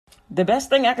The best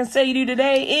thing I can say to you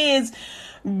today is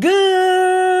good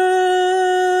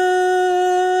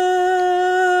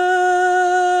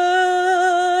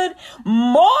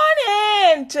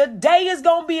morning. Today is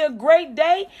going to be a great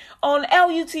day on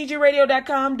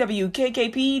LUTGradio.com,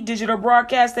 WKKP Digital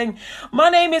Broadcasting. My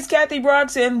name is Kathy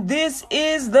Brooks, and this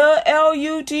is the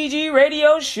LUTG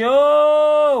Radio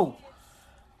Show.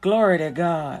 Glory to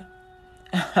God.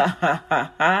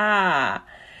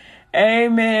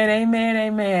 Amen, amen,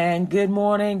 amen. Good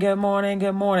morning, good morning,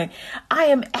 good morning. I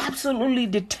am absolutely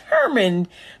determined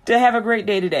to have a great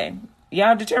day today.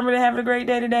 Y'all determined to have a great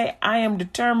day today? I am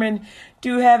determined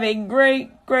to have a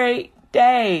great, great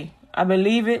day. I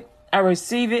believe it. I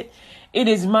receive it. It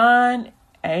is mine.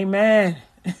 Amen.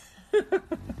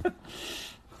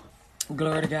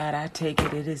 Glory to God. I take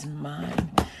it. It is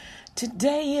mine.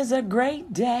 Today is a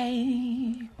great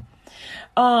day.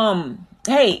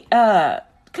 Hey,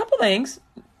 couple things.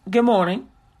 Good morning.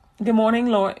 Good morning,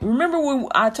 Lord. Remember when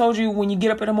I told you when you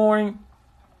get up in the morning,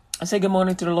 I say good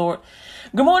morning to the Lord.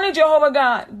 Good morning, Jehovah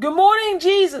God. Good morning,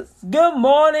 Jesus. Good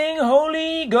morning,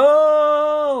 Holy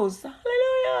Ghost.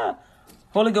 Hallelujah.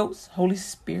 Holy Ghost, Holy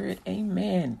Spirit.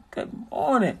 Amen. Good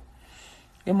morning.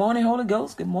 Good morning, Holy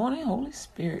Ghost. Good morning, Holy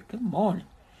Spirit. Good morning.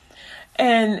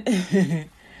 And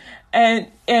and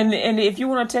if you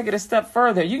want to take it a step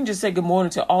further, you can just say good morning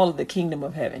to all of the kingdom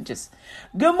of heaven. Just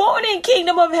good morning,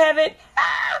 kingdom of heaven.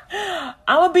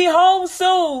 I'm going to be home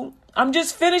soon. I'm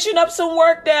just finishing up some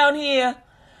work down here.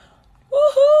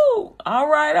 Woohoo. All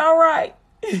right. All right.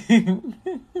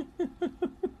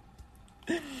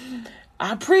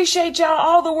 I appreciate y'all.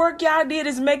 All the work y'all did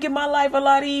is making my life a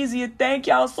lot easier. Thank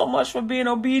y'all so much for being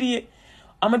obedient.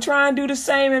 I'm going to try and do the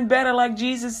same and better like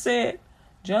Jesus said.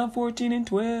 John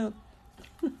 14:12.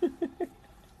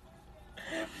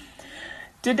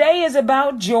 Today is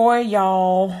about joy,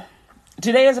 y'all.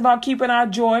 Today is about keeping our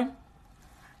joy.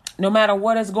 No matter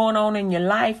what is going on in your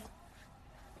life,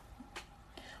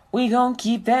 we gonna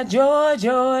keep that joy,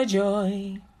 joy,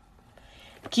 joy.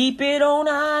 Keep it on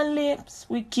our lips.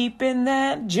 We keeping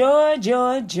that joy,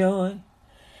 joy, joy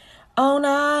on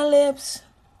our lips.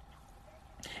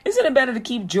 Isn't it better to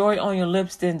keep joy on your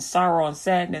lips than sorrow and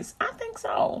sadness? I think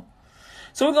so.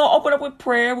 So we're going to open up with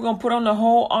prayer. We're going to put on the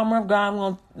whole armor of God. I'm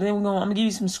going to give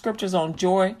you some scriptures on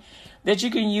joy that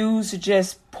you can use to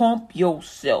just pump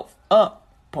yourself up.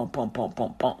 Pump, pump, pump,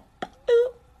 pump, pump.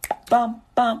 Boop, bum,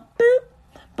 bum,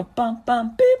 boop. Bum,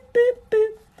 bum, boop, boop,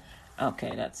 boop.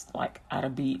 Okay, that's like out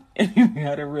of beat,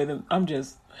 out of rhythm. I'm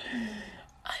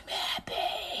happy.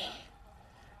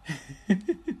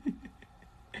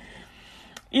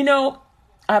 You know,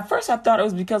 at first I thought it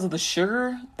was because of the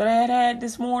sugar that I had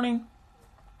this morning.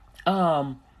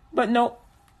 But no,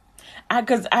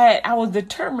 because I was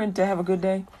determined to have a good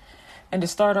day and to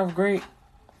start off great,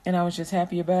 and I was just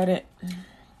happy about it.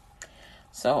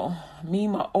 So me,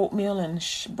 my oatmeal and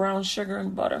brown sugar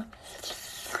and butter,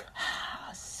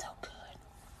 so good.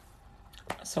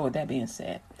 So with that being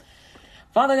said,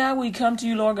 Father God, we come to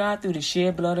you, Lord God, through the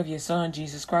shed blood of your Son,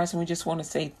 Jesus Christ. And we just want to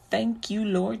say thank you,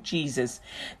 Lord Jesus.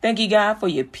 Thank you, God, for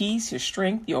your peace, your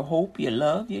strength, your hope, your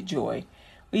love, your joy.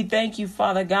 We thank you,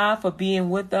 Father God, for being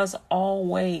with us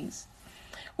always.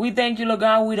 We thank you, Lord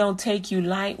God, we don't take you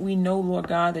light. We know, Lord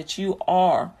God, that you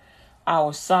are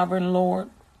our sovereign Lord.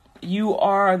 You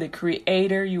are the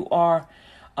creator. You are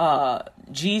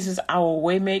Jesus, our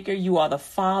waymaker. You are the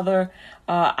Father,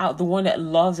 the one that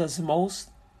loves us most.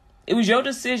 It was your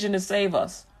decision to save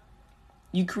us.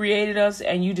 You created us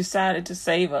and you decided to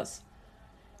save us.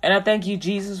 And I thank you,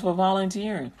 Jesus, for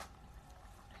volunteering.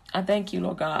 I thank you,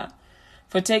 Lord God,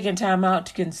 for taking time out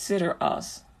to consider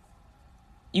us.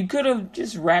 You could have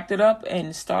just wrapped it up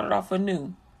and started off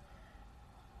anew.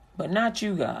 But not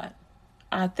you, God.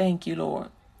 I thank you, Lord.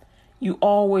 You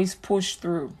always push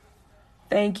through.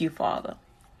 Thank you, Father.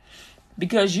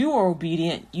 Because you are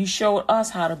obedient, you showed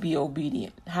us how to be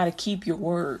obedient, how to keep your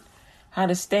word, how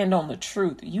to stand on the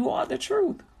truth. You are the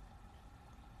truth.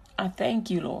 I thank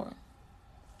you, Lord.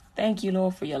 Thank you,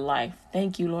 Lord, for your life.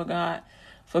 Thank you, Lord God,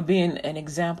 for being an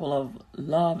example of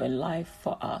love and life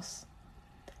for us.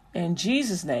 In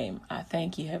Jesus' name, I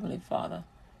thank you, Heavenly Father.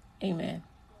 Amen.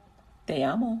 Te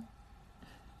amo.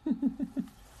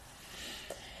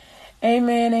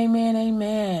 Amen, amen,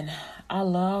 amen. I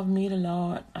love me the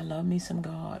Lord. I love me some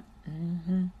God.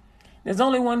 There's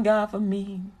only one God for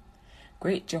me.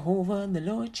 Great Jehovah, the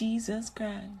Lord Jesus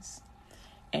Christ.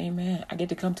 Amen. I get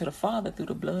to come to the Father through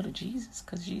the blood of Jesus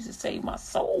because Jesus saved my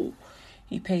soul.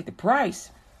 He paid the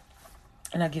price.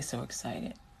 And I get so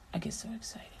excited.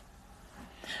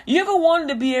 You ever wanted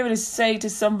to be able to say to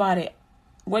somebody,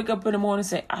 wake up in the morning and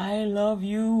say, I love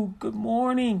you. Good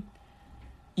morning.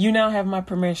 You now have my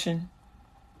permission.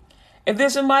 If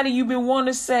there's somebody you've been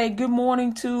wanting to say good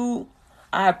morning to,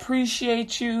 I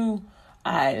appreciate you,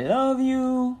 I love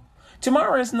you.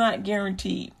 Tomorrow is not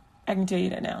guaranteed. I can tell you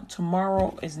that now.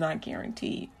 Tomorrow is not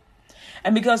guaranteed.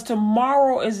 And because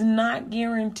tomorrow is not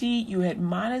guaranteed, you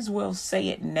might as well say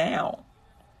it now.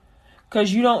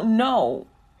 Because you don't know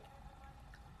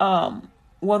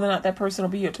whether or not that person will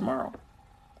be here tomorrow.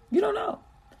 You don't know.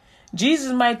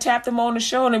 Jesus might tap them on the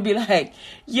shoulder and be like,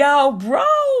 yo, bro,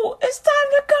 it's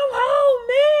time to come home,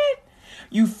 man.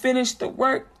 You finished the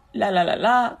work, la, la, la,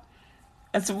 la.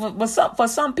 And so for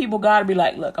some people, God will be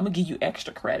like, look, I'm going to give you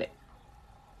extra credit.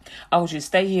 I want you to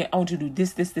stay here. I want you to do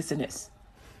this, this, this, and this.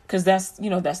 Because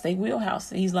that's their wheelhouse.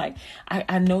 He's like,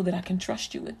 I know that I can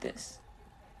trust you with this.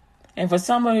 And for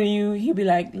some of you, he'll be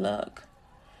like, look,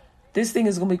 this thing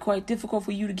is going to be quite difficult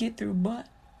for you to get through. But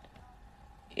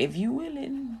if you're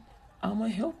willing, I'm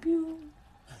going to help you.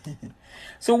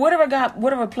 So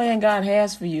whatever plan God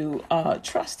has for you,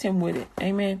 trust him with it.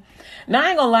 Amen. Now,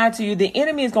 I ain't going to lie to you. The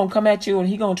enemy is going to come at you and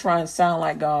he's going to try and sound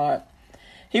like God.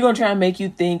 He's going to try and make you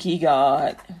think he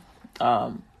God.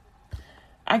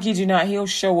 I kid you not, he'll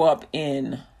show up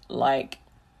in like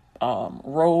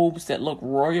robes that look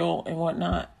royal and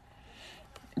whatnot.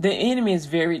 The enemy is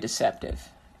very deceptive.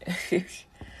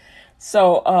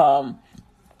 So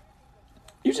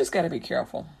you just got to be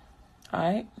careful. All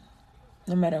right?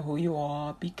 No matter who you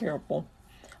are, be careful.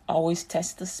 Always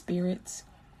test the spirits.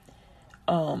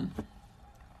 Glory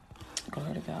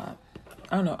to God.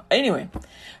 I don't know. Anyway,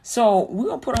 so we're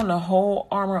going to put on the whole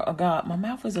armor of God. My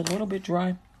mouth is a little bit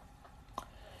dry.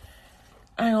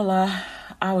 I ain't gonna lie.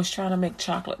 I was trying to make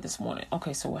chocolate this morning.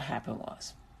 Okay, so what happened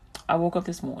was I woke up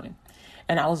this morning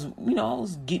and I was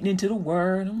getting into the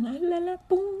word. I'm like, la la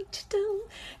boom,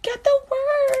 get the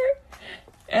word.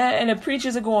 And the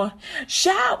preachers are going,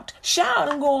 shout,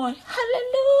 shout. I'm going,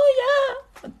 hallelujah.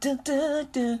 Dun, dun,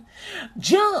 dun.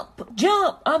 Jump,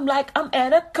 jump. I'm like, I'm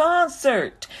at a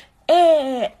concert.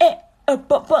 Da,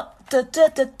 da,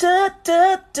 da,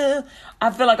 da, da. I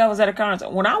feel like I was at a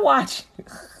concert.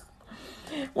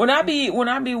 When I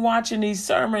be watching these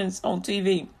sermons on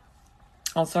TV,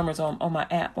 on my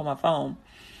app, on my phone,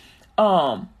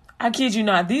 I kid you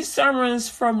not, these sermons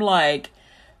from like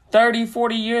 30,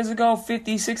 40 years ago,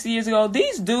 50, 60 years ago,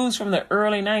 these dudes from the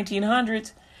early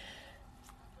 1900s,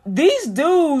 these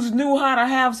dudes knew how to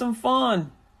have some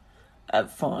fun,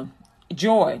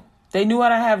 joy. They knew how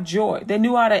to have joy. They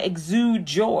knew how to exude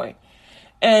joy.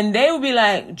 And they would be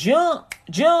like, jump,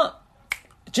 jump,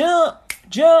 jump,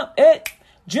 jump,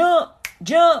 jump,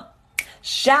 jump,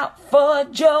 shout for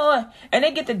joy. And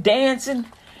they get to dancing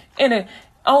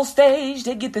on stage.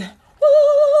 They get the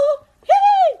woo,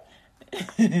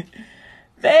 hey.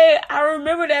 I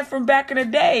remember that from back in the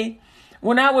day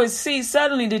when I would see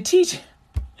suddenly the teacher.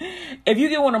 If you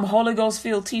get one of them Holy Ghost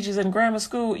filled teachers in grammar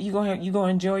school, you gonna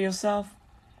enjoy yourself.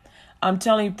 I'm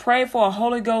telling you, pray for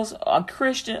a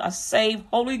Christian, a saved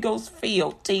Holy Ghost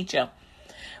filled teacher.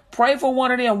 Pray for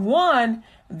one of them. One,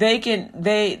 they can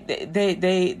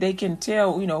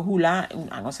tell, who lied. I'm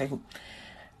gonna say who.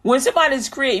 When somebody's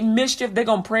creating mischief, they're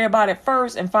gonna pray about it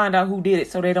first and find out who did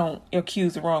it so they don't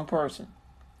accuse the wrong person.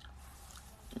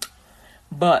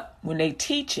 But when they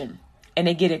teaching and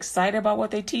they get excited about what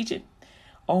they teaching,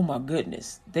 oh my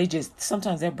goodness,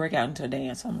 sometimes they break out into a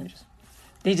dance.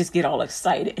 They just get all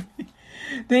excited.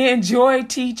 They enjoy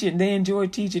teaching.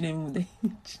 And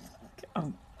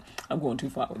I'm going too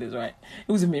far with this, right?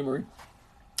 It was a memory.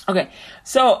 Okay,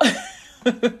 so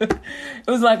it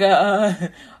was like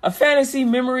a fantasy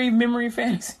memory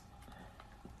fantasy.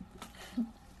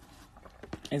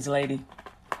 This lady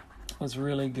was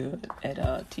really good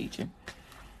at teaching.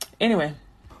 Anyway,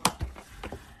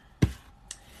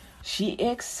 she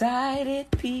excited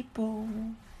people.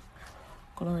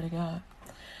 Glory to God.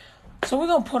 So we're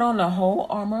going to put on the whole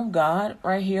armor of God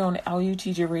right here on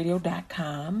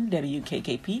LUTJRadio.com,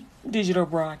 WKKP, digital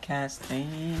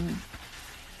broadcasting.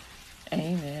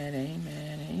 Amen,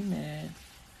 amen, amen.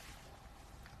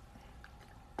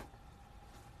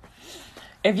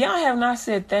 If y'all have not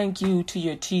said thank you to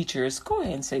your teachers, go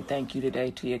ahead and say thank you today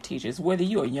to your teachers. Whether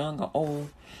you are young or old,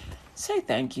 say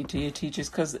thank you to your teachers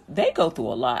because they go through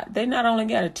a lot. They not only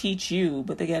got to teach you,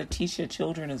 but they got to teach your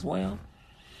children as well.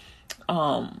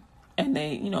 And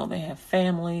they have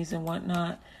families and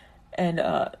whatnot. And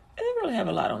they really have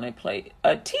a lot on their plate.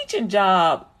 A teaching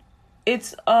job,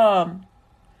 it's kind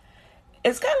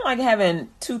of like having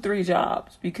 2-3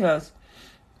 jobs because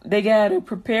they got to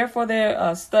prepare for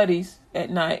their studies at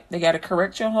night. They got to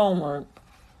correct your homework.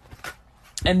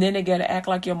 And then they got to act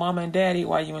like your mama and daddy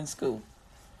while you're in school.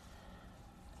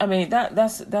 I mean,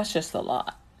 that's just a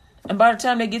lot. And by the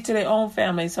time they get to their own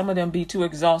family, some of them be too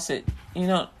exhausted, you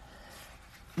know.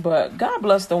 But God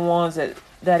bless the ones that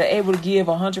are able to give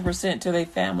 100% to their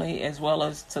family as well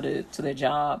as to their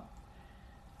job.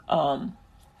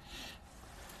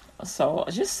 So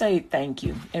just say thank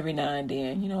you every now and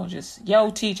then. You know, just,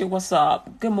 yo, teacher, what's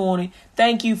up? Good morning.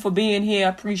 Thank you for being here. I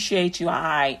appreciate you. All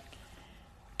right.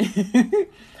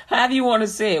 However you want to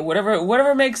say it,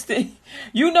 whatever makes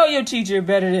you know your teacher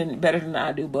better than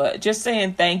I do. But just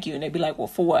saying thank you, and they'd be like, well,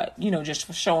 for what? You know, just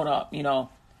for showing up. You know,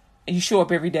 and you show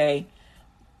up every day.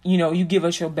 You know, you give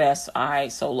us your best. All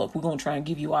right. So look, we're gonna try and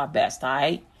give you our best. All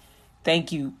right.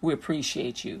 Thank you. We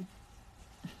appreciate you.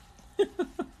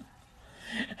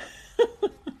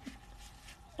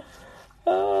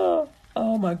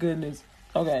 Oh my goodness.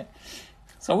 Okay.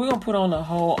 So we're going to put on the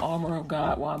whole armor of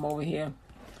God while I'm over here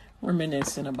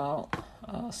reminiscing about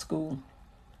school.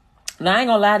 Now, I ain't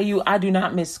going to lie to you. I do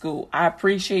not miss school. I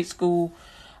appreciate school.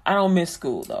 I don't miss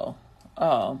school, though.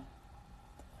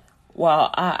 Well,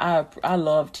 I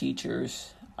love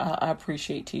teachers. I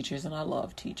appreciate teachers, and I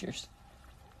love teachers.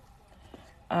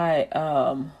 There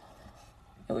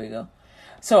we go.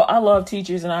 So I love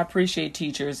teachers, and I appreciate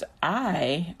teachers.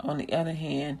 On the other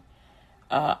hand,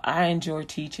 I enjoy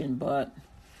teaching, but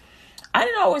I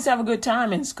didn't always have a good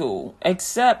time in school,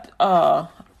 except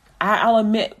I'll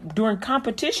admit during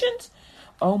competitions.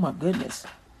 Oh my goodness.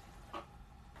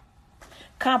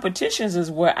 Competitions is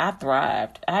where I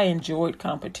thrived. I enjoyed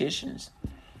competitions.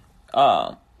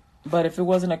 But if it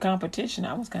wasn't a competition,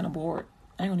 I was kind of bored.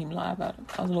 I don't even lie about it.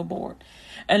 I was a little bored.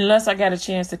 Unless I got a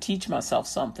chance to teach myself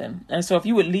something. And so if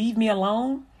you would leave me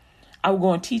alone, I would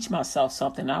go and teach myself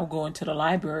something. I would go into the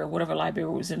library, or whatever library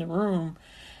was in the room,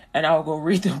 and I would go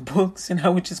read the books, and I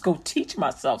would just go teach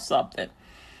myself something.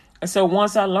 And so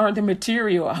once I learned the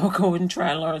material, I would go and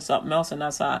try and learn something else, and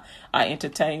that's how I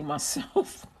entertain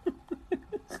myself.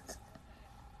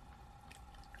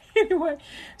 Anyway,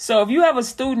 so if you have a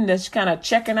student that's kind of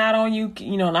checking out on you,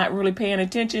 you know, not really paying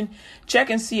attention, check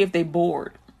and see if they're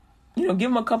bored. You know, give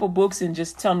them a couple books and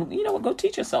just tell them, you know what, go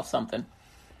teach yourself something.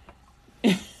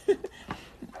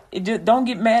 Don't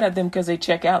get mad at them because they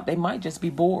check out. They might just be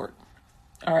bored.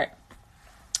 All right,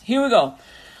 here we go.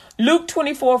 Luke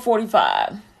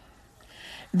 24:45.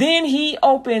 Then he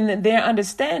opened their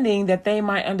understanding that they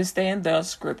might understand the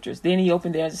scriptures. Then he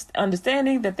opened their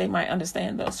understanding that they might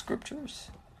understand the scriptures.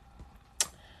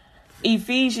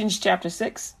 Ephesians chapter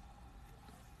 6.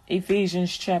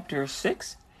 Ephesians chapter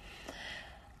 6.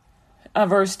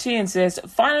 Verse 10 says,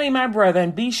 finally, my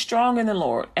brethren, be strong in the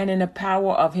Lord and in the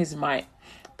power of his might.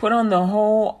 Put on the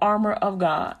whole armor of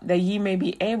God, that ye may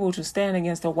be able to stand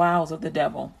against the wiles of the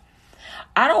devil.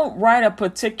 I don't write a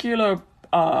particular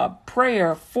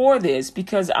prayer for this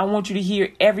because I want you to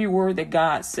hear every word that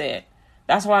God said.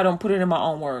 That's why I don't put it in my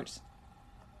own words.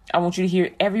 I want you to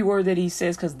hear every word that he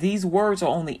says, because these words are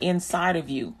on the inside of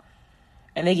you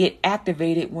and they get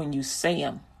activated when you say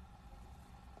them.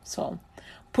 So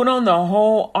put on the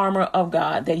whole armor of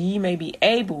God, that ye may be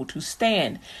able to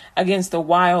stand against the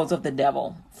wiles of the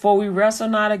devil. For we wrestle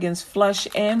not against flesh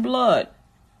and blood,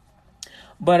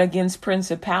 but against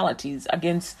principalities,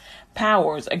 against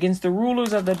powers, against the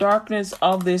rulers of the darkness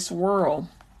of this world,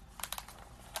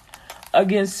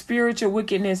 against spiritual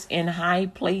wickedness in high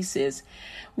places.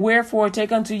 Wherefore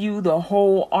take unto you the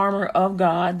whole armor of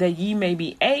God, that ye may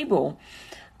be able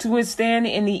to withstand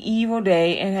in the evil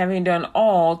day, and having done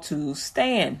all, to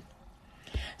stand.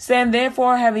 Stand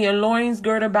therefore, having your loins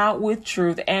girt about with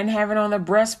truth, and having on the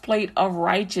breastplate of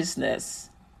righteousness,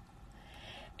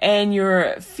 and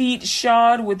your feet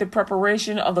shod with the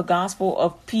preparation of the gospel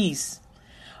of peace.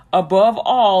 Above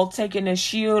all, taking the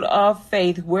shield of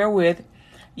faith, wherewith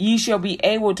ye shall be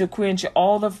able to quench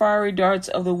all the fiery darts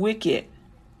of the wicked,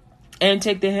 and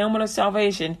take the helmet of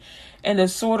salvation and the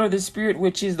sword of the Spirit,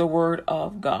 which is the word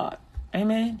of God.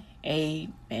 Amen.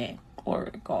 Amen. Glory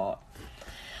to God.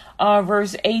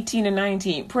 Verse 18 and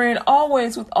 19. Praying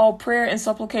always with all prayer and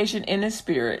supplication in the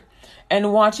Spirit,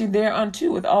 and watching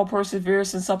thereunto with all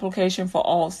perseverance and supplication for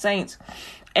all saints,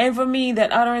 and for me,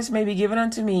 that utterance may be given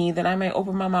unto me, that I may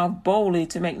open my mouth boldly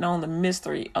to make known the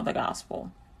mystery of the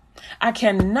gospel. I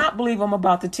cannot believe I'm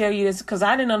about to tell you this, because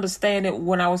I didn't understand it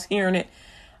when I was hearing it.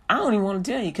 I don't even want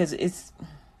to tell you, because it's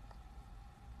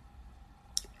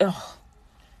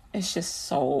just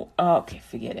so, okay,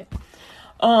 forget it.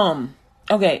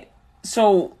 Okay,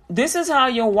 so this is how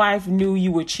your wife knew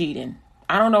you were cheating.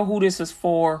 I don't know who this is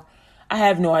for. I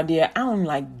have no idea. I don't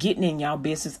like getting in y'all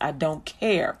business. I don't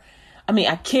care. I mean,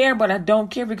 I care, but I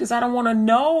don't care because I don't want to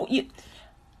know.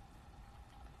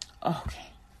 Okay.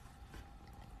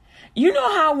 You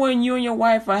know how when you and your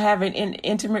wife are having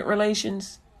intimate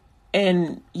relations,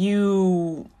 and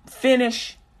you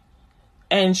finish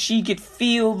and she could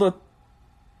feel the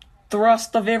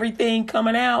thrust of everything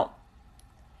coming out.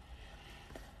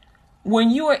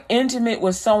 When you are intimate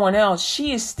with someone else,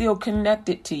 she is still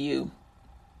connected to you.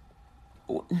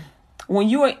 When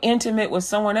you are intimate with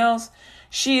someone else,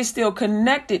 she is still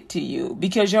connected to you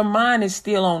because your mind is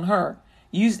still on her.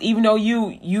 Even though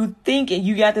you think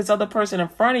you got this other person in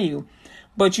front of you,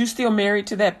 but you still married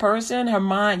to that person, your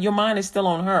mind is still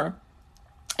on her.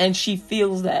 And she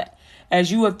feels that.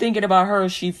 As you are thinking about her,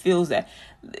 she feels that.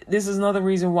 This is another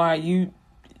reason why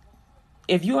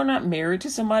if you are not married to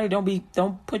somebody,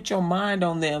 don't put your mind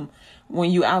on them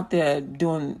when you out there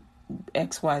doing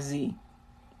XYZ.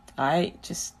 All right?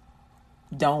 Just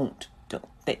don't.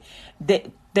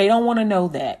 They don't want to know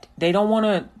that. They don't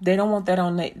want that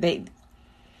on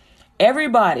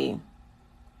everybody.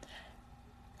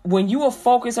 When you are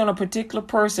focused on a particular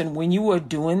person, when you are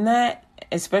doing that,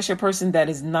 especially a person that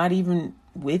is not even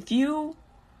with you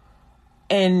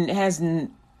and has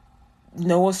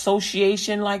no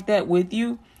association like that with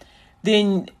you,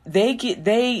 then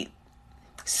they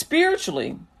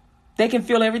spiritually, they can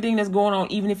feel everything that's going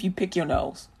on, even if you pick your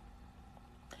nose.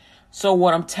 So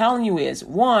what I'm telling you is,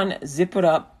 1, zip it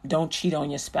up. Don't cheat on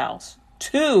your spouse.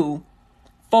 2,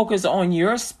 focus on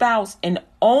your spouse and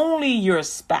only your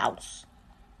spouse.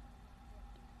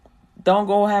 Don't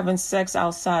go having sex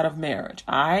outside of marriage.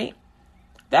 All right.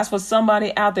 That's for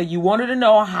somebody out there. You wanted to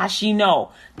know how she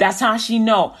know. That's how she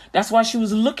know. That's why she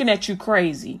was looking at you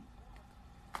crazy.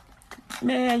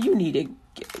 Man, you need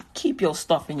to keep your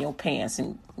stuff in your pants.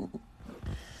 And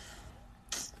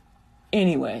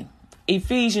anyway,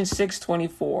 Ephesians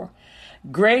 6:24.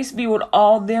 Grace be with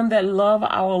all them that love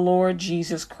our Lord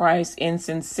Jesus Christ in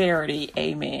sincerity.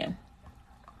 Amen.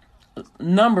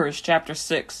 Numbers chapter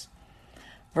 6,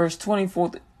 verse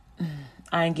 24.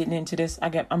 I ain't getting into this.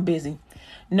 I'm busy.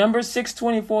 Numbers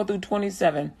 6:24 through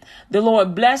 27. The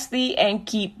Lord bless thee and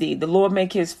keep thee. The Lord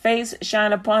make his face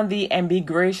shine upon thee and be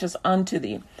gracious unto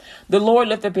thee. The Lord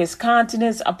lift up his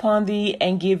countenance upon thee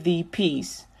and give thee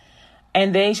peace.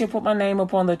 And they shall put my name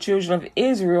upon the children of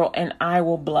Israel, and I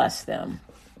will bless them.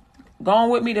 Go on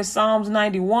with me to Psalms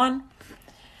 91.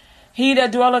 He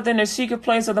that dwelleth in the secret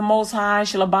place of the Most High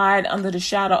shall abide under the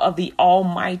shadow of the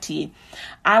Almighty.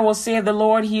 I will say of the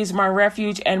Lord, he is my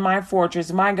refuge and my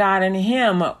fortress, my God, in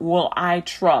him will I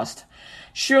trust.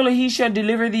 Surely he shall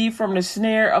deliver thee from the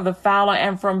snare of the fowler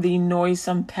and from the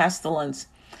noisome pestilence.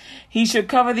 He shall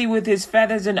cover thee with his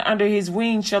feathers, and under his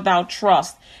wings shalt thou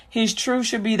trust. His truth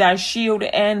shall be thy shield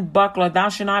and buckler. Thou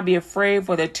shalt not be afraid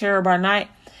for the terror by night.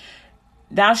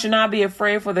 Thou shalt not be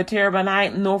afraid for the terror by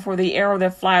night, nor for the arrow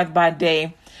that flieth by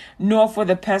day, nor for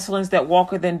the pestilence that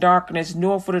walketh in darkness,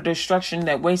 nor for the destruction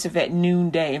that wasteth at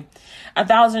noonday.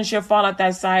 1,000 shall fall at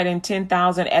thy side, and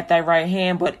 10,000 at thy right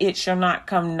hand, but it shall not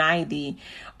come nigh thee.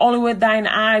 Only with thine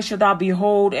eyes shalt thou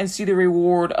behold and see the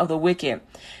reward of the wicked.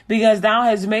 Because thou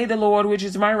hast made the Lord, which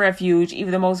is my refuge,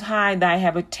 even the Most High, thy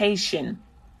habitation.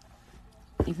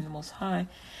 Even the Most High,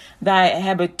 thy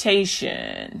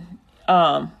habitation.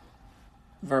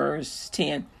 Verse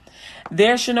 10.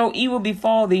 There shall no evil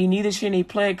befall thee, neither shall any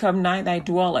plague come nigh thy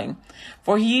dwelling.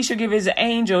 For he shall give his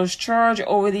angels charge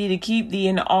over thee to keep thee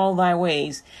in all thy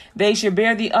ways. They shall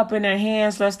bear thee up in their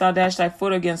hands, lest thou dash thy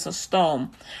foot against a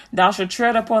stone. Thou shalt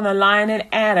tread upon the lion and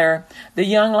adder, the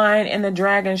young lion and the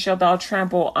dragon shalt thou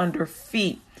trample under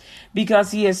feet.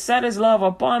 Because he has set his love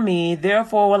upon me,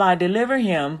 therefore will I deliver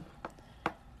him.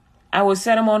 I will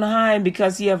set him on high,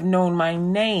 because he hath known my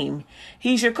name.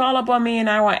 He shall call upon me, and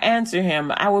I will answer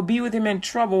him. I will be with him in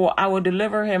trouble. I will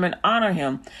deliver him and honor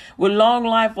him. With long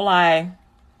life will I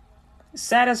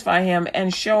satisfy him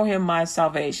and show him my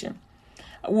salvation.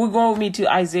 We'll go with me to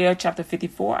Isaiah chapter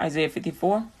 54. Isaiah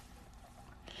 54.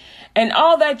 And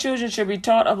all thy children shall be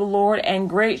taught of the Lord, and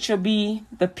great shall be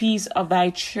the peace of thy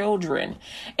children.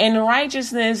 In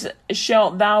righteousness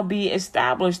shalt thou be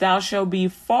established. Thou shalt be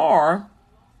far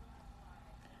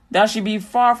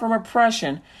from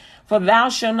oppression, for thou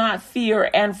shalt not fear,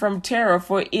 and from terror,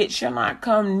 for it shall not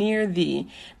come near thee.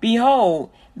 Behold,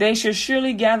 they shall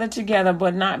surely gather together,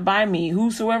 but not by me.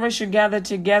 Whosoever shall gather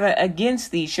together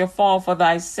against thee shall fall for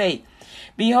thy sake.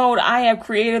 Behold, I have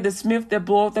created the smith that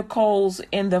bloweth the coals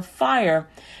in the fire,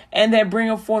 and that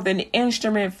bringeth forth an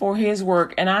instrument for his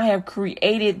work. And I have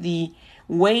created the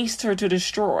waster to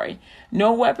destroy.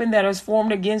 No weapon that is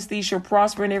formed against thee shall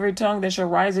prosper, and every tongue that shall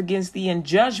rise against thee in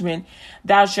judgment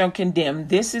thou shalt condemn.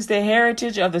 This is the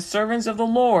heritage of the servants of the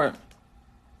Lord,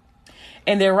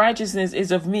 and their righteousness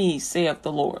is of me, saith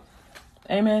the Lord.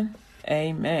 Amen.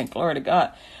 Amen. Glory to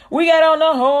God. We got on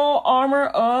the whole armor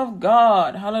of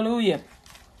God. Hallelujah.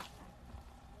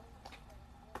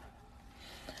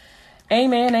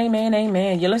 Amen, amen,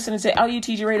 amen. You're listening to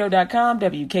LUTGRadio.com,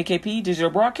 WKKP Digital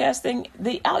Broadcasting,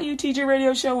 the LUTG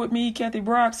Radio Show with me, Kathy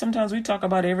Brock. Sometimes we talk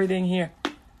about everything here.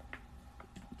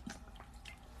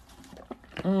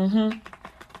 And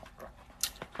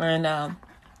I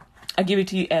give it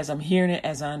to you as I'm hearing it,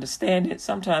 as I understand it.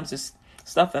 Sometimes it's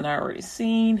stuff that I already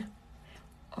seen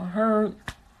or heard.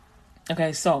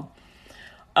 Okay, so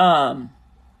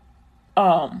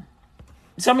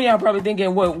some of y'all probably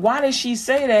thinking, well, why did she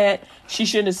say that? She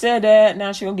shouldn't have said that.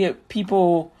 Now she's going to get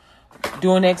people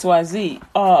doing X, Y, Z.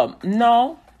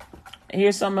 No.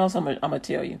 Here's something else I'm going to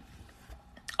tell you.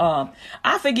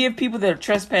 I forgive people that have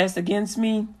trespassed against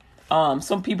me.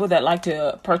 Some people that like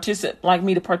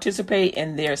me to participate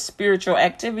in their spiritual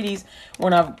activities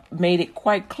when I've made it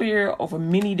quite clear over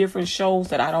many different shows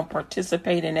that I don't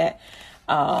participate in that.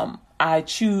 I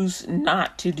choose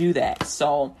not to do that.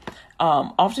 So,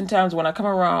 oftentimes when I come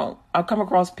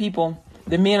across people,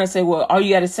 the men will say, well, all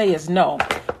you got to say is no.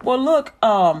 Well, look,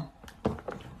 I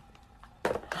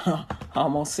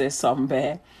almost said something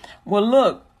bad. Well,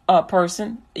 look,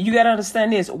 person, you got to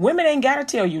understand this. Women ain't got to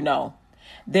tell you no.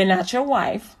 They're not your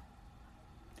wife.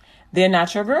 They're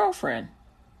not your girlfriend.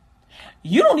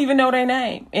 You don't even know their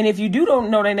name. And if you don't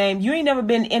know their name, you ain't never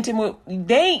been intimate.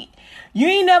 You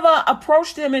ain't never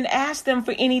approached them and asked them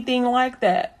for anything like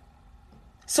that.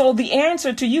 So the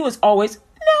answer to you is always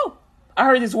no. I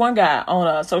heard this one guy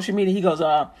on social media. He goes,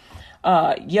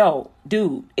 yo,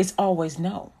 dude, it's always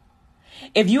no.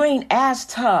 If you ain't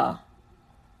asked her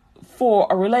for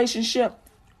a relationship,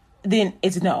 then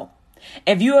it's no.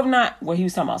 If you have not, well, he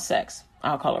was talking about sex.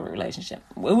 I'll call it a relationship.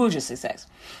 We'll just say sex.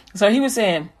 So he was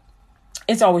saying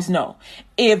it's always no.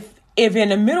 If in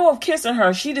the middle of kissing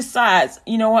her, she decides,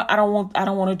 you know what, I don't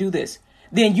want to do this,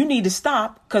 then you need to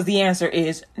stop, because the answer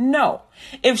is no.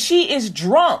 If she is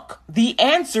drunk, the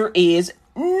answer is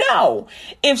no.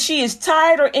 If she is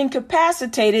tired or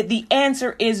incapacitated, the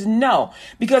answer is no.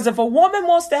 Because if a woman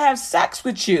wants to have sex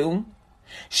with you,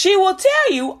 she will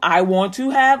tell you, I want to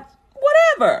have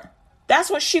whatever. That's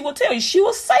what she will tell you. She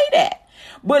will say that.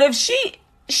 But if she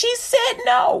said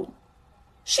no,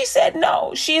 she said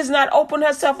no. She has not opened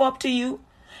herself up to you.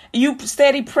 You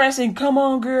steady pressing, come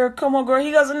on, girl, come on, girl.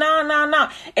 He goes, no.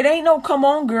 It ain't no come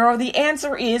on, girl. The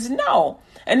answer is no.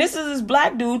 And this is this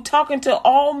black dude talking to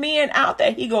all men out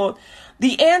there. He goes,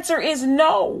 the answer is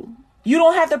no. You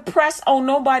don't have to press on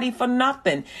nobody for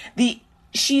nothing.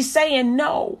 She's saying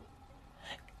no.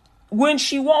 When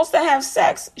she wants to have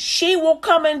sex, she will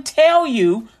come and tell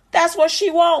you that's what she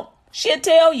wants. She'll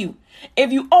tell you.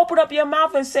 If you open up your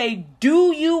mouth and say,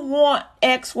 do you want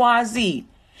X, Y, Z?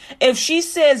 If she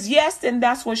says yes, then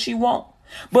that's what she wants.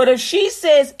 But if she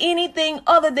says anything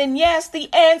other than yes,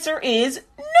 the answer is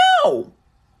no.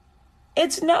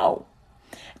 It's no.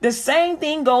 The same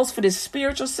thing goes for the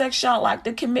spiritual sex y'all like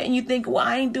to commit, and you think, well,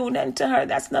 I ain't doing nothing to her.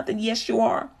 That's nothing. Yes, you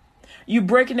are. You're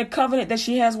breaking the covenant that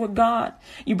she has with God.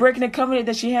 You're breaking the covenant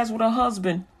that she has with her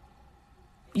husband.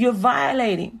 You're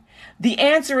violating. The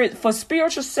answer is for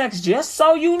spiritual sex, just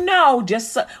so you know,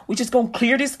 we're just going to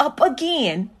clear this up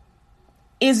again,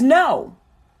 is no.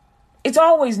 It's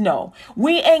always no.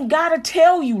 We ain't got to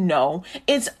tell you no.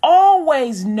 It's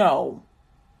always no.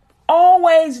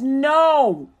 Always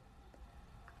no.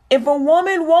 If a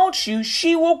woman wants you,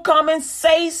 she will come and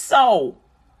say so.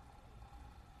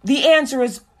 The answer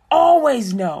is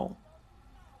always no.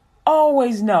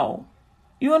 Always no.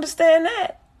 You understand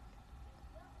that?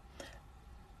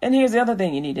 And here's the other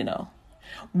thing you need to know.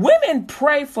 Women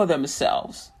pray for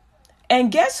themselves.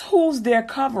 And guess who's their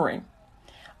covering?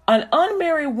 An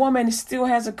unmarried woman still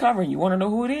has a covering. You want to know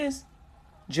who it is?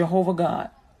 Jehovah God.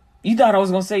 You thought I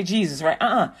was going to say Jesus,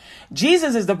 right?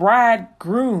 Jesus is the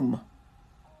bridegroom.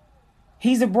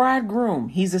 He's the bridegroom.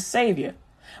 He's the savior.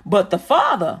 But the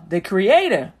Father, the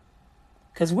creator,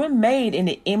 because we're made in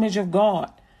the image of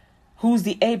God, who's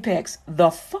the apex,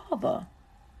 the Father,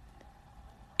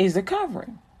 is the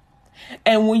covering.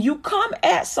 And when you come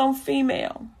at some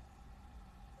female,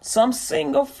 some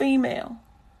single female,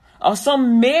 or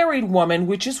some married woman,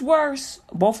 which is worse,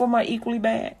 both of them are equally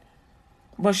bad.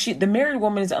 But the married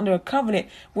woman is under a covenant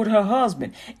with her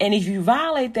husband. And if you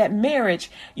violate that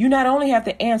marriage, you not only have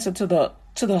to answer to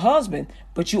the husband,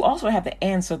 but you also have to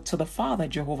answer to the Father,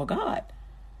 Jehovah God,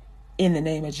 in the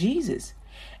name of Jesus.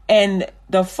 And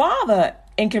the Father,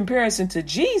 in comparison to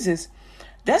Jesus,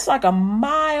 that's like a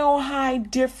mile-high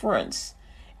difference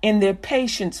in their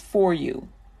patience for you.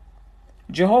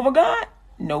 Jehovah God,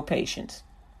 no patience.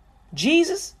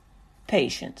 Jesus,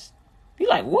 patience. You're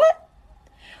like, what?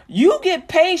 You get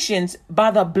patience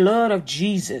by the blood of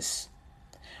Jesus.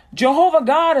 Jehovah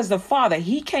God is the Father.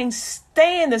 He can't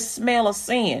stand the smell of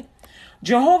sin.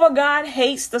 Jehovah God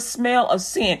hates the smell of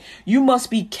sin. You must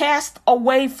be cast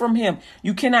away from him.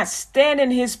 You cannot stand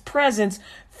in his presence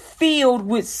filled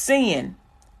with sin,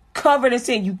 covered in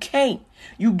sin. You can't.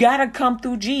 You got to come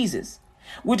through Jesus,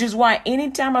 which is why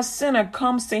anytime a sinner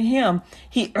comes to him,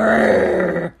 his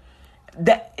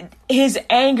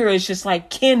anger is just like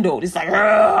kindled. It's like,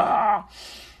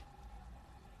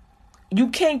 you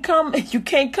can't come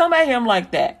at him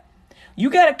like that. You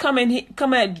gotta come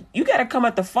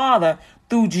at the Father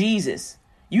through Jesus.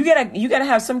 You gotta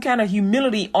have some kind of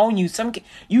humility on you.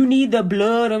 You need the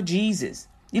blood of Jesus.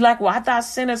 You're like, well, I thought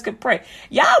sinners could pray.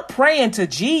 Y'all praying to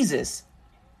Jesus.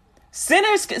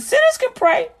 Sinners can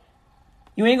pray.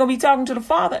 You ain't gonna be talking to the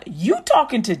Father. You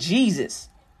talking to Jesus.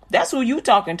 That's who you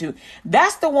talking to.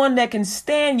 That's the one that can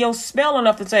stand your smell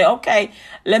enough to say, okay,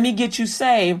 let me get you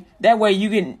saved. That way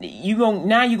you're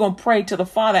gonna pray to the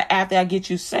Father after I get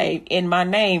you saved. In my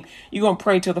name, you're gonna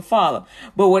pray to the Father.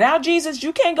 But without Jesus,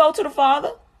 you can't go to the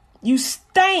Father. You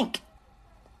stink.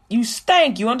 You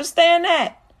stink. You understand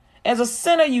that? As a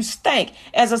sinner, you stink.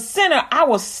 As a sinner, I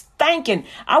was stinking.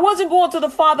 I wasn't going to the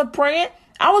Father praying.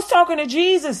 I was talking to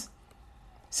Jesus.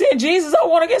 Saying, Jesus, I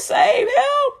want to get saved.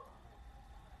 Help.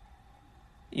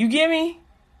 You get me?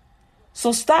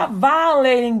 So stop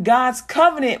violating God's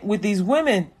covenant with these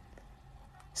women.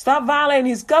 Stop violating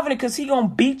his covenant, because he going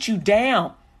to beat you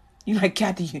down. You like,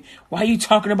 Kathy, why are you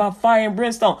talking about fire and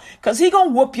brimstone? Because he going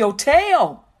to whoop your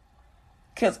tail.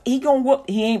 Because he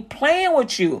ain't playing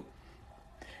with you.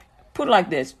 Put it like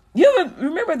this. You ever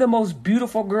remember the most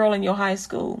beautiful girl in your high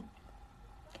school?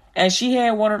 And she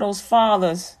had one of those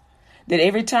fathers that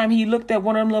every time he looked at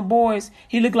one of them little boys,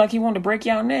 he looked like he wanted to break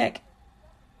your neck.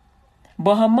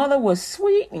 But her mother was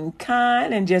sweet and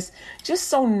kind and just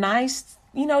so nice,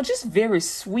 just very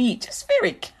sweet, just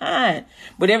very kind.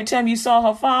 But every time you saw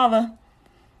her father,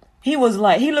 he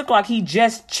looked like he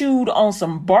just chewed on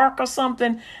some bark or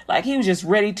something. Like he was just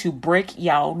ready to break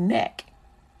y'all neck.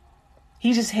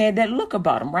 He just had that look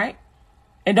about him, right?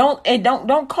 And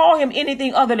don't call him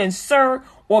anything other than sir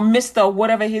or Mr.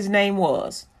 whatever his name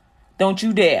was. Don't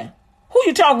you dare. Who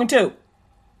you talking to?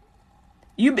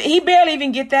 He barely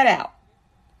even get that out.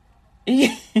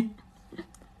 He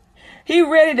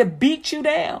ready to beat you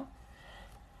down.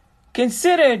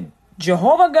 Consider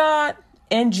Jehovah God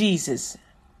and Jesus.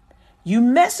 You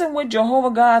messing with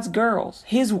Jehovah God's girls,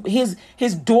 his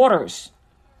daughters.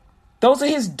 Those are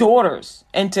his daughters.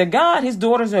 And to God, his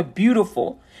daughters are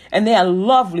beautiful. And they are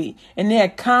lovely. And they are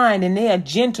kind. And they are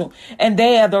gentle. And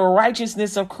they are the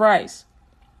righteousness of Christ.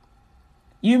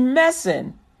 You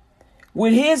messing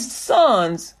with his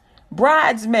sons'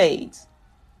 bridesmaids.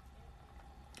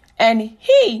 And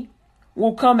he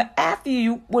will come after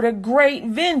you with a great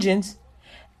vengeance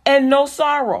and no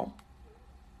sorrow.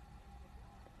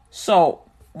 So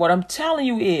what I'm telling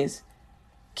you is,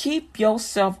 keep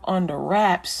yourself under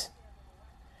wraps.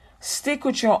 Stick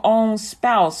with your own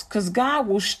spouse, because God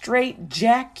will straight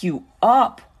jack you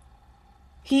up.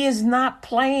 He is not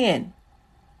playing.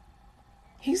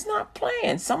 He's not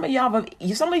playing. Some of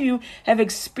you have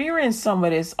experienced some of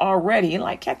this already. You're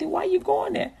like, Kathy, why are you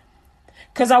going there?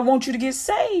 Because I want you to get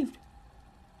saved.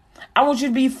 I want you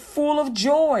to be full of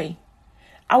joy.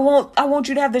 I want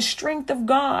you to have the strength of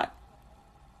God.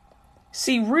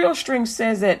 See, real strength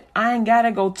says that I ain't got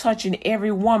to go touching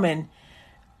every woman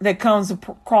that comes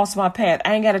across my path.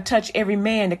 I ain't got to touch every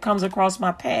man that comes across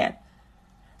my path.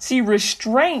 See,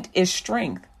 restraint is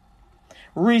strength.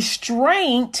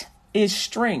 Restraint is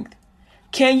strength.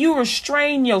 Can you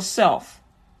restrain yourself?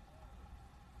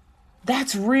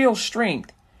 That's real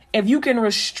strength. If you can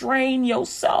restrain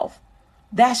yourself,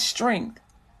 that's strength.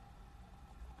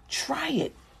 Try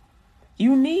it.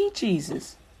 You need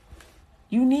Jesus.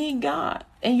 You need God.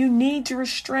 And you need to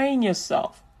restrain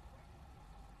yourself.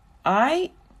 All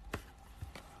right?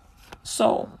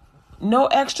 So, no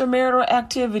extramarital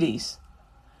activities.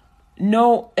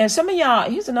 No, and some of y'all,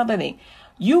 here's another thing.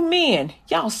 You men,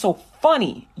 y'all so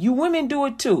funny. You women do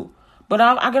it too. But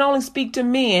I can only speak to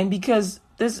men because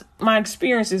my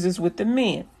experiences is with the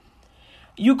men.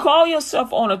 You call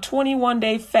yourself on a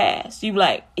 21-day fast. You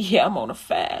like, yeah, I'm on a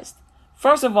fast.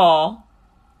 First of all,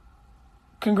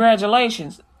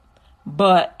 congratulations.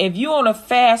 But if you're on a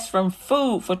fast from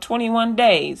food for 21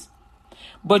 days,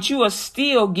 but you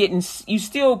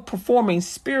still performing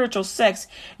spiritual sex,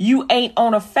 you ain't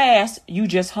on a fast, you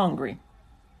just hungry.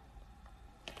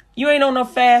 You ain't on a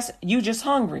fast, you just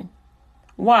hungry.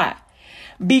 Why?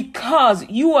 Because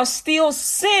you are still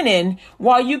sinning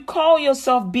while you call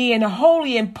yourself being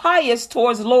holy and pious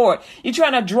towards the Lord. You're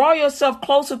trying to draw yourself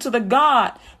closer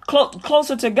to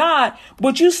closer to God,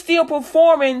 but you still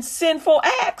performing sinful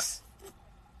acts.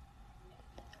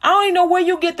 I don't even know where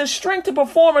you get the strength to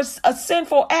perform a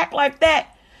sinful act like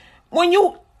that when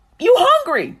you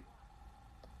hungry.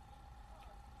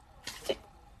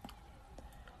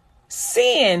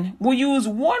 Sin will use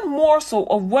one morsel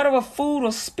of whatever food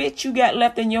or spit you got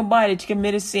left in your body to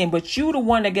commit a sin. But you the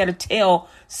one that got to tell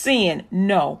sin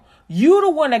no. You the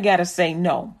one that got to say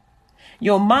no.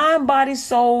 Your mind, body,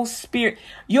 soul, spirit.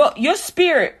 Your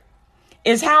spirit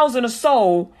is housed in a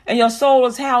soul, and your soul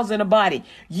is housed in a body.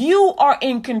 You are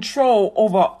in control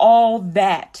over all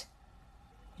that.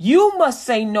 You must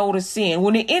say no to sin.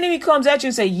 When the enemy comes at you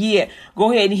and say, yeah,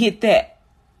 go ahead and hit that.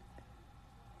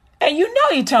 And you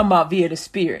know you're talking about via the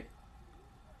spirit.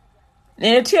 And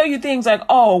it'll tell you things like,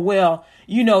 oh, well,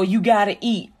 you got to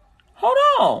eat. Hold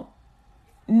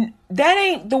on. That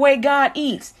ain't the way God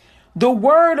eats. The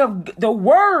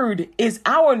word is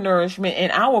our nourishment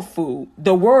and our food.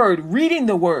 The word, reading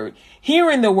the word,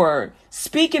 hearing the word,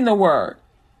 speaking the word.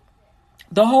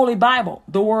 The Holy Bible,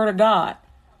 the word of God.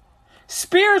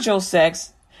 Spiritual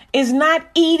sex is not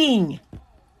eating.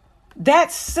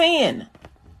 That's sin.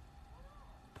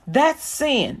 That's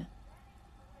sin.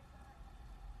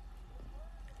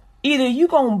 Either you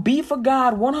going to be for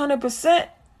God 100%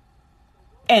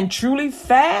 and truly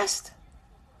fast,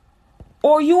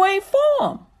 or you ain't for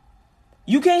him.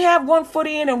 You can't have one foot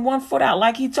in and one foot out.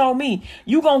 Like he told me,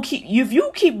 if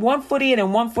you keep one foot in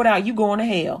and one foot out, you going to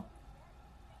hell.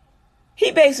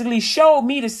 He basically showed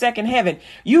me the second heaven.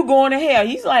 You going to hell.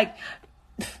 He's like,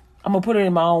 I'm going to put it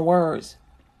in my own words.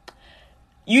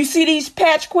 You see these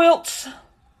patch quilts?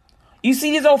 You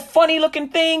see these old funny looking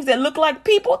things that look like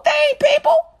people? They ain't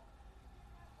people.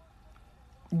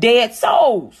 Dead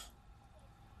souls.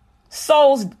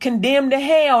 Souls condemned to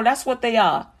hell. That's what they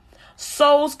are.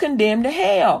 Souls condemned to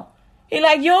hell. He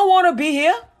like, you don't want to be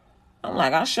here. I'm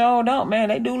like, I sure don't, man.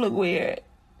 They do look weird.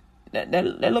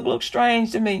 They look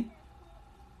strange to me.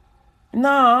 No,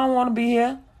 I don't want to be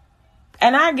here.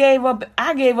 And I gave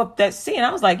up that sin.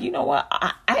 I was like, you know what?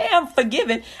 I am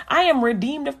forgiven. I am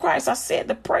redeemed of Christ. I said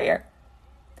the prayer.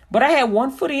 But I had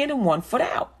one foot in and one foot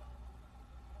out.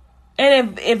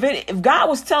 And if God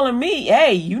was telling me,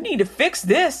 hey, you need to fix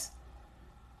this.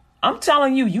 I'm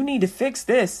telling you, you need to fix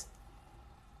this.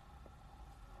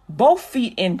 Both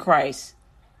feet in Christ.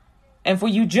 And for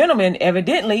you gentlemen,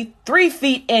 evidently, 3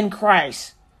 feet in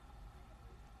Christ.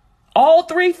 All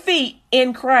 3 feet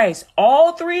in Christ.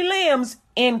 All 3 limbs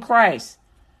in Christ.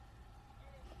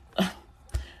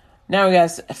 Now we got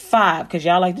 5, because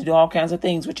y'all like to do all kinds of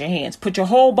things with your hands. Put your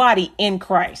whole body in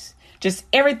Christ. Just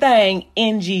everything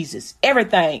in Jesus.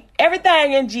 Everything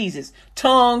in Jesus.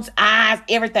 Tongues, eyes,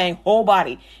 everything, whole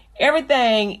body.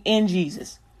 Everything in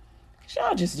Jesus.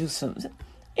 Y'all just do something.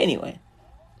 Anyway,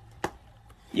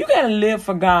 you got to live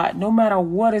for God no matter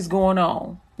what is going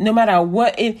on. No matter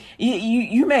what,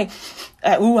 you may,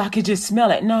 I could just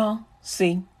smell it. No,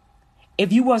 see,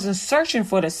 if you wasn't searching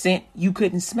for the scent, you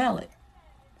couldn't smell it.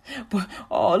 But,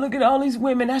 oh, look at all these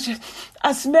women. I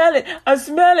smell it. I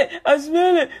smell it. I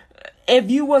smell it.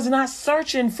 If you was not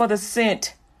searching for the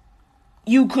scent,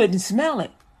 you couldn't smell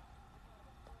it.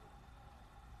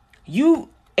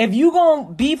 If you going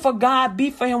to be for God, be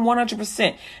for him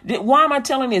 100%. Why am I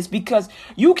telling this? Because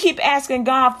you keep asking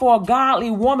God for a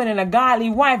godly woman and a godly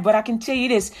wife. But I can tell you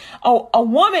this.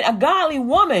 A godly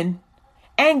woman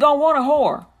ain't going to want a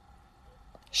whore.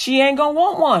 She ain't going to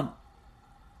want one.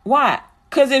 Why?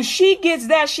 Because if she gets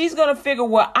that, she's going to figure,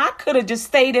 well, I could have just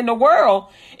stayed in the world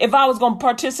if I was going to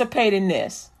participate in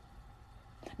this.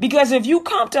 Because if you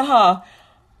come to her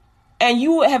and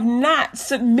you have not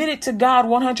submitted to God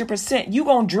 100%, you're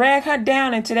going to drag her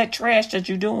down into that trash that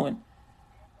you're doing.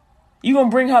 You're going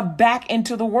to bring her back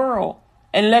into the world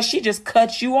unless she just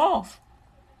cuts you off.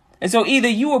 And so either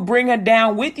you will bring her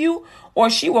down with you or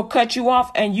she will cut you off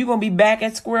and you're going to be back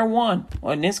at square one.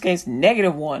 Or in this case,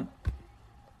 -1.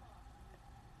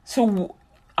 So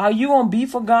are you going to be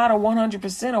for God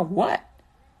 100% or what?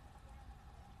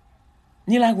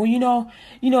 You're like,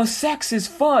 well, sex is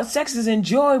fun. Sex is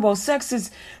enjoyable. Sex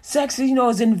is,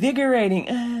 is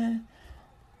invigorating.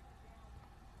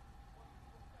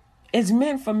 It's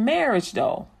meant for marriage,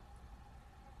 though.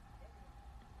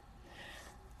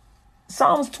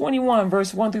 Psalms 21,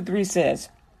 verse 1-3 says,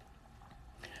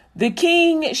 "The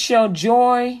king shall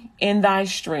joy in thy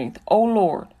strength, O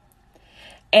Lord,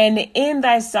 and in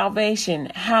thy salvation,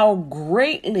 how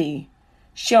greatly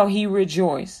shall he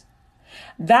rejoice.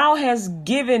 Thou hast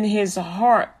given his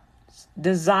heart's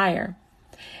desire,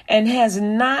 and has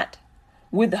not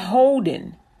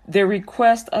withholden the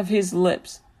request of his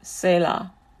lips.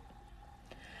 Selah.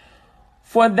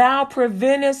 For thou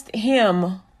preventest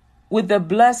him with the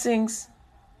blessings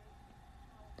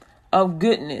of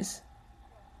goodness,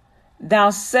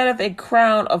 Thou settest a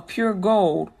crown of pure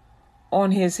gold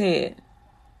on his head.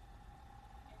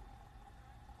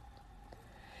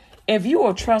 If you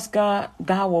will trust God,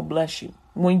 God will bless you.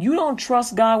 When you don't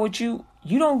trust God with you,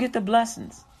 you don't get the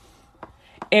blessings.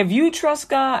 If you trust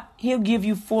God, he'll give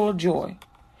you full of joy.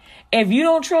 If you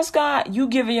don't trust God, you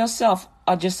giving yourself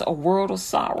just a world of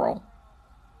sorrow.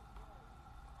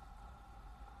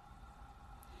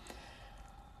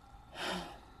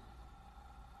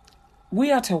 We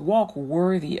are to walk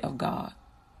worthy of God.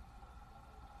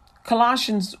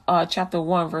 Colossians chapter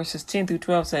 1 verses 10 through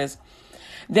 12 says,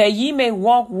 that ye may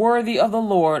walk worthy of the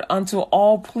Lord unto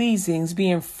all pleasings,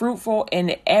 being fruitful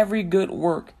in every good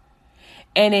work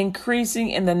and increasing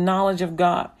in the knowledge of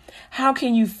God. How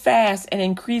can you fast and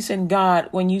increase in God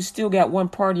when you still got one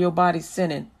part of your body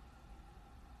sinning?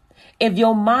 If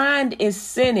your mind is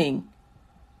sinning,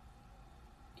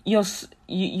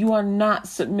 you are not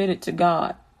submitted to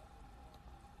God.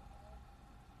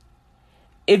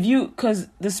 Because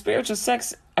the spiritual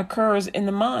sex occurs in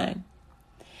the mind.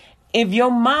 If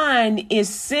your mind is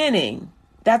sinning,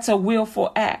 that's a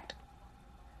willful act.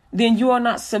 Then you are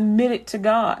not submitted to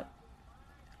God.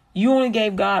 You only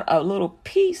gave God a little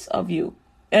piece of you.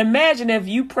 And imagine if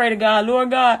you pray to God, Lord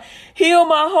God, heal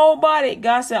my whole body.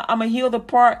 God said, I'm going to heal the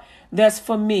part that's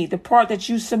for me. The part that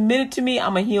you submitted to me,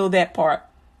 I'm going to heal that part.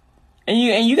 And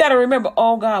you got to remember,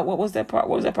 oh God, what was that part?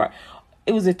 What was that part?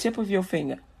 It was the tip of your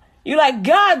finger. You're like,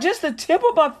 God, just the tip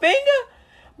of my finger?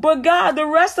 But God, the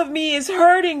rest of me is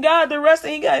hurting. God, the rest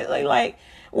of you guys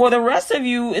the rest of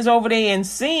you is over there in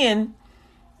sin.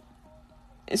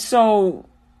 So,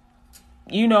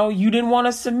 you didn't want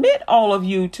to submit all of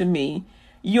you to me.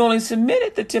 You only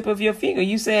submitted the tip of your finger.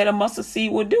 You said a mustard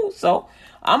seed would do. So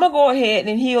I'm going to go ahead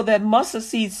and heal that mustard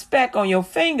seed speck on your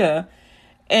finger.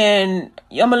 And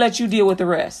I'm going to let you deal with the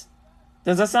rest.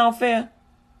 Does that sound fair?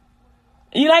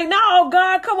 And you're like, no,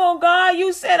 God, come on, God.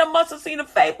 You said a mustard seed of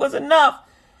faith was enough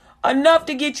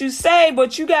to get you saved,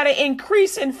 but you got to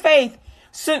increase in faith.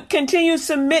 So continue to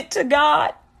submit to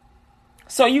God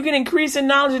so you can increase in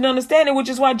knowledge and understanding, which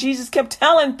is why Jesus kept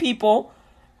telling people,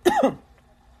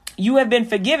 you have been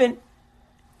forgiven.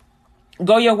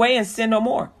 Go your way and sin no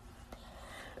more.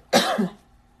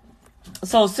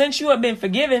 So since you have been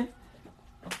forgiven,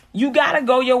 you got to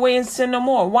go your way and sin no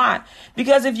more. Why?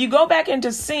 Because if you go back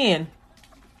into sin,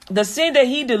 the sin that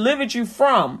he delivered you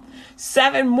from,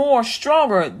 7 more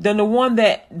stronger than the one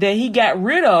that he got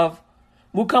rid of,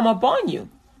 will come upon you.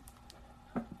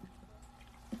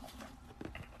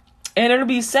 And it'll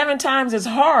be 7 times as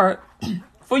hard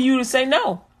for you to say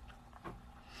no.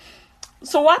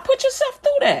 So why put yourself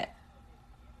through that?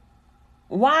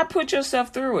 Why put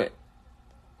yourself through it?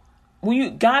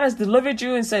 When God has delivered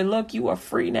you and say, look, you are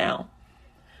free now.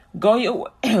 Go your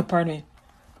way. Pardon me.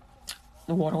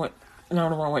 The water went the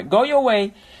wrong way. Go your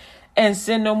way and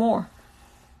sin no more.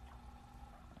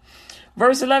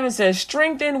 Verse 11 says,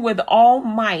 strengthen with all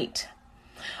might,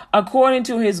 according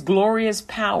to his glorious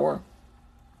power,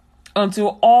 unto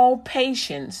all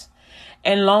patience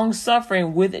and long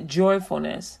suffering with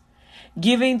joyfulness,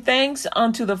 giving thanks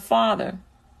unto the Father,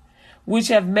 which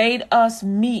have made us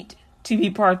meet to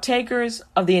be partakers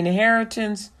of the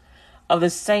inheritance of the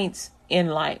saints in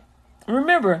light.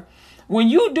 Remember, when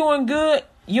you're doing good,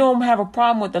 you don't have a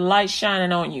problem with the light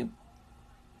shining on you.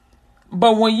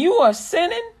 But when you are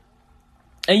sinning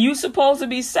and you supposed to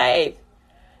be saved,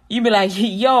 you be like,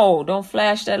 yo, don't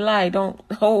flash that light. Don't,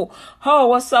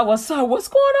 what's up? What's going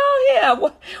on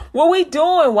here? What we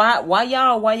doing? Why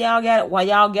y'all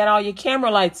got all your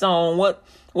camera lights on?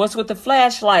 What's with the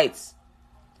flashlights?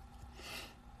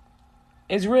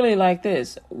 It's really like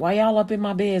this. Why y'all up in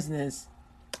my business?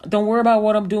 Don't worry about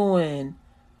what I'm doing.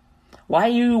 Why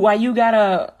you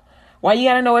gotta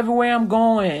know everywhere I'm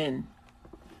going?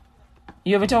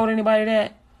 You ever told anybody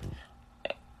that?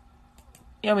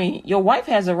 I mean, your wife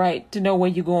has a right to know where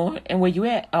you're going and where you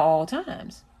at all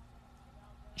times.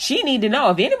 She need to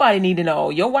know. If anybody need to know,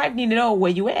 your wife need to know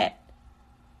where you at.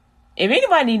 If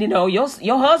anybody need to know,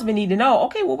 your husband need to know.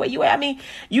 Okay, well, where you at? I mean,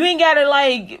 you ain't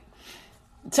gotta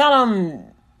tell him.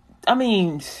 I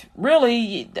mean,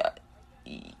 really,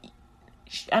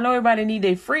 I know everybody need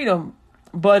their freedom,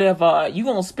 but if you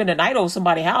gonna spend a night over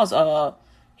somebody's house,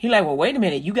 he like, well, wait a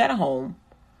minute, you got a home.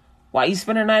 Why you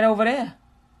spend a night over there?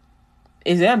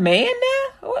 Is there a man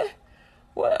there?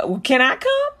 What? Can I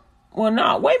come? Well,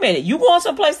 no. Wait a minute. You going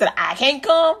someplace that I can't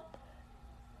come?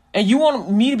 And you want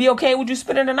me to be okay with you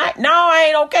spending the night? No, I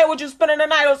ain't okay with you spending the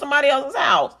night on somebody else's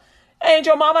house. Ain't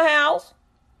your mama's house.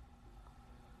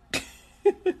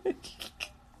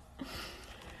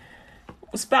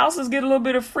 spouses get a little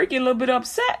bit of freaky, a little bit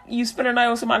upset. You spend a night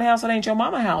with somebody's house that ain't your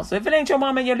mama's house. If it ain't your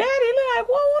mama and your daddy, they're like,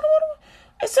 what?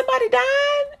 Is somebody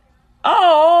dying?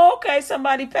 Oh, okay,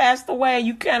 somebody passed away.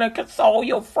 You kind of console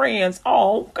your friends.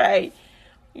 Oh, okay.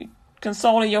 You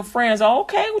consoling your friends. Oh,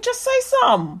 okay, well, just say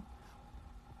something.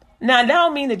 Now, that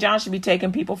don't mean that y'all should be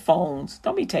taking people's phones.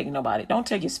 Don't be taking nobody. Don't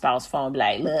take your spouse's phone. Be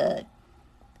like, look,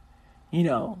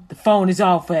 the phone is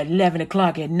off at 11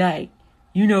 o'clock at night.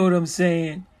 You know what I'm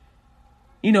saying?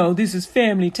 This is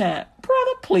family time.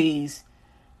 Brother, please.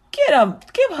 Give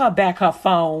her back her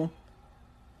phone.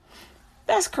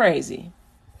 That's crazy.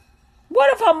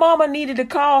 What if her mama needed to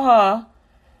call her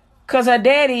because her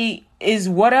daddy is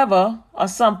whatever or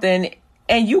something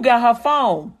and you got her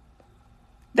phone?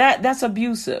 That's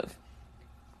abusive.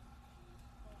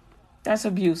 That's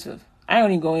abusive. I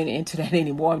don't even go into that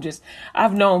anymore.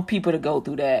 I've known people to go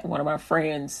through that. One of my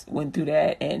friends went through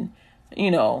that, and,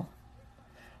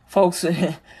 folks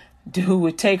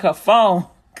would take her phone.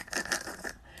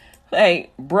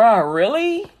 Like, bruh,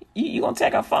 really? You gonna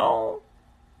take her phone?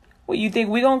 Well, you think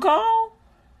we gonna call?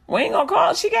 We ain't gonna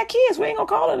call. She got kids. We ain't gonna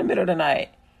call her in the middle of the night.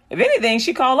 If anything,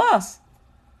 she call us.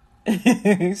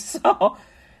 So,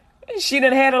 she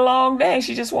done had a long day.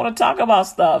 She just want to talk about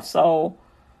stuff. So,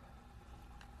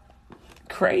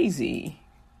 crazy.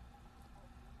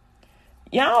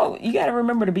 Y'all, you got to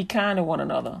remember to be kind to one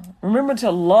another. Remember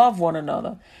to love one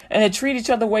another and to treat each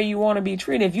other the way you want to be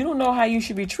treated. If you don't know how you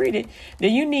should be treated,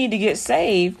 then you need to get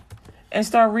saved and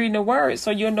start reading the word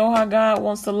so you'll know how God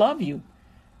wants to love you.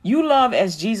 You love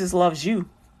as Jesus loves you.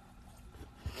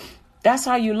 That's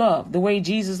how you love, the way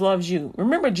Jesus loves you.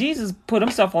 Remember, Jesus put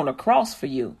himself on the cross for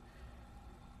you.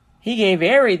 He gave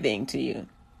everything to you.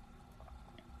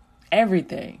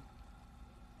 Everything.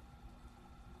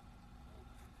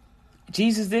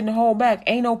 Jesus didn't hold back.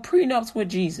 Ain't no prenups with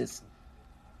Jesus.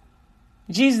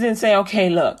 Jesus didn't say, okay,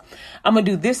 look, I'm going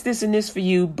to do this, this, and this for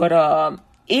you. But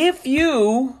if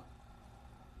you,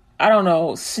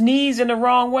 sneeze in the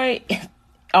wrong way,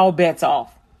 all bets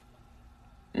off.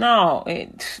 No,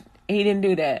 he didn't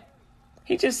do that.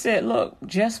 He just said, look,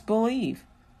 just believe.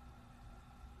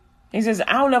 He says,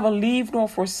 I'll never leave nor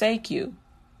forsake you.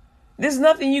 There's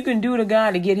nothing you can do to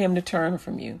God to get him to turn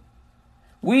from you.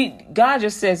 God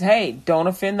just says, hey, don't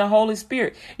offend the Holy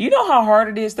Spirit. You know how hard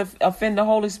it is to offend the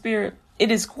Holy Spirit?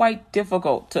 It is quite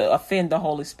difficult to offend the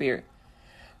Holy Spirit.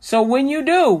 So when you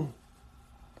do,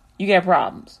 you get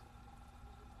problems.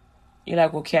 You're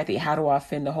like, well, Kathy, how do I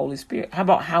offend the Holy Spirit? How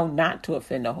about how not to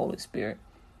offend the Holy Spirit?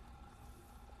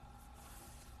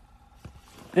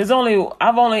 I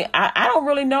don't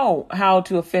really know how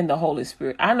to offend the Holy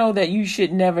Spirit. I know that you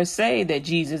should never say that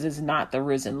Jesus is not the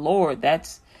risen Lord.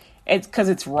 It's because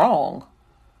it's wrong.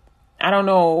 I don't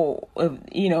know if,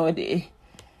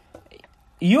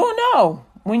 you'll know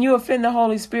when you offend the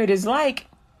Holy Spirit. It's like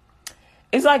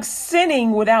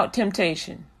sinning without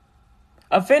temptation.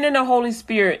 Offending the Holy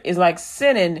Spirit is like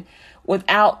sinning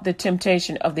without the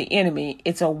temptation of the enemy.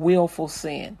 It's a willful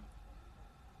sin.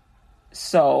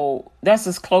 So that's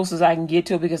as close as I can get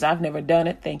to it because I've never done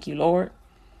it. Thank you, Lord.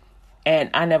 And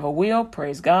I never will.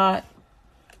 Praise God.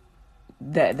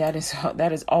 That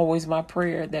is always my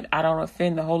prayer, that I don't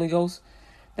offend the Holy Ghost,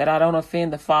 that I don't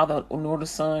offend the Father nor the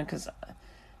Son, because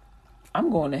I'm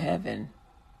going to heaven.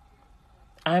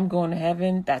 I'm going to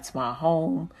heaven. That's my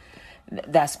home.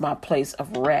 That's my place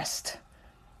of rest.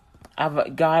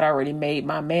 God already made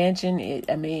my mansion.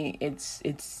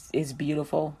 It's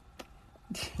beautiful.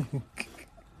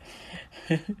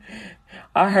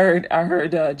 I heard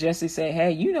Jesse say,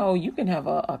 hey, you can have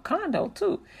a condo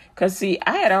too. Because, see,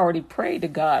 I had already prayed to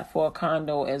God for a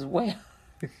condo as well.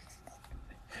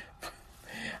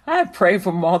 I had prayed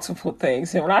for multiple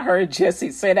things. And when I heard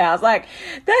Jesse say that, I was like,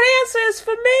 that answer is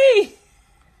for me.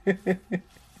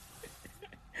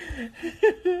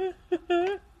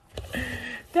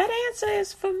 That answer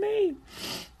is for me.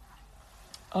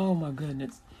 Oh, my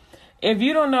goodness. If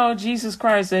you don't know Jesus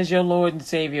Christ as your Lord and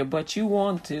Savior, but you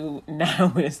want to,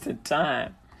 now is the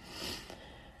time.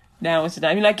 Now is the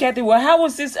time. You're like, Kathy, well, how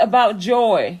was this about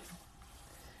joy?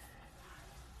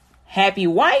 Happy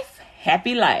wife,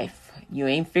 happy life. You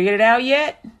ain't figured it out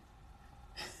yet?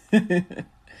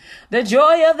 The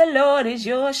joy of the Lord is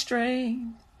your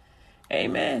strength.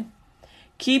 Amen.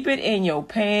 Keep it in your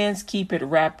pants. Keep it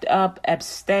wrapped up.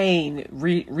 Abstain.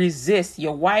 Resist.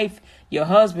 Your wife, your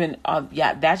husband,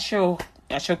 that's your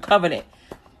covenant.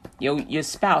 Your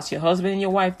spouse, your husband and your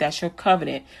wife, that's your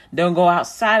covenant. Don't go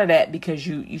outside of that, because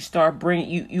you start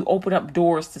bringing, you open up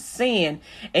doors to sin.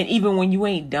 And even when you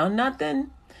ain't done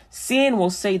nothing, sin will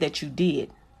say that you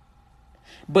did.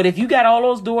 But if you got all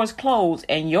those doors closed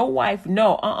and your wife,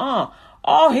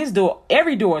 All his door,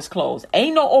 every door is closed.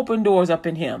 Ain't no open doors up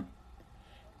in him.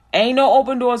 Ain't no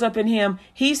open doors up in him.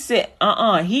 He said,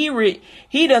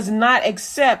 he does not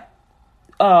accept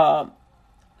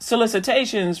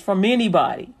solicitations from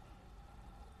anybody,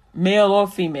 male or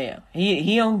female.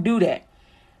 He don't do that.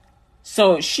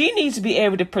 So she needs to be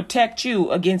able to protect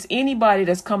you against anybody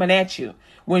that's coming at you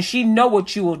when she know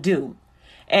what you will do.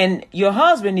 And your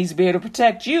husband needs to be able to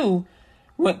protect you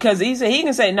because he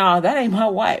can say, no, that ain't my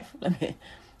wife.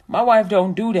 My wife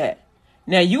don't do that.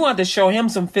 Now you want to show him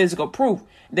some physical proof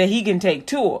that he can take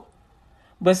to her.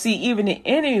 But see, even the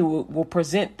enemy will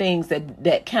present things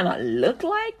that kind of look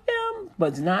like them, but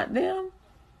it's not them.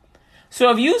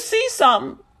 So if you see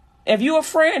something, if you're a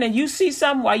friend and you see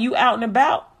something while you out and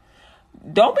about,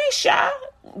 don't be shy.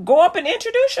 Go up and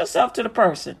introduce yourself to the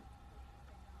person.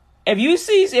 If you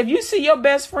see your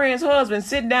best friend's husband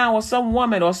sitting down with some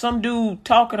woman or some dude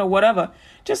talking or whatever,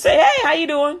 just say, hey, how you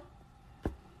doing?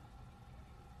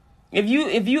 If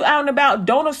you out and about,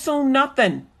 don't assume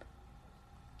nothing.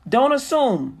 Don't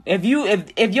assume. If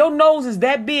your nose is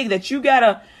that big that you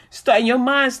gotta start and your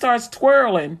mind starts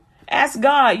twirling, ask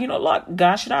God, look,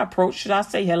 God, should I approach? Should I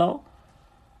say hello?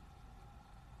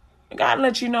 God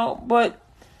let you know, but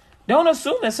don't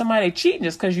assume that somebody cheating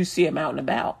just because you see him out and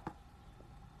about.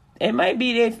 It may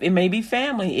be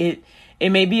family. It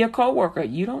may be a coworker.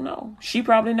 You don't know. She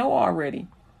probably know already.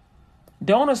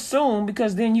 Don't assume,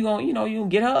 because then you gonna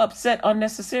get her upset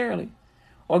unnecessarily,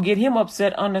 or get him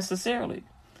upset unnecessarily.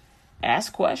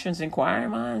 Ask questions. Inquiring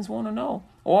minds want to know,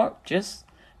 or just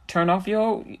turn off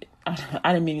your. I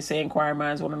didn't mean to say inquiring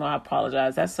minds want to know. I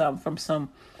apologize. That's from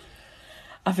some.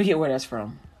 I forget where that's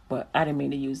from. But I didn't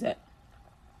mean to use that.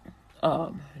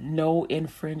 No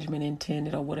infringement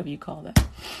intended, or whatever you call that.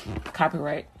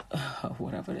 Copyright,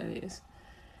 whatever that is.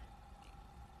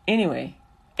 Anyway,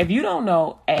 if you don't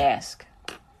know, ask.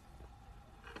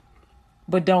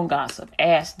 But don't gossip.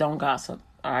 Ask, don't gossip.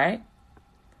 All right?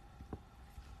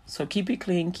 So keep it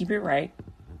clean, keep it right.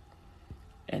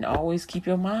 And always keep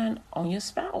your mind on your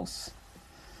spouse.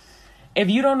 If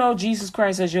you don't know Jesus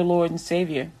Christ as your Lord and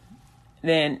Savior,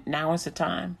 then now is the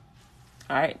time.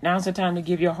 All right, now's the time to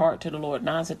give your heart to the Lord.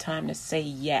 Now's the time to say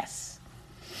yes.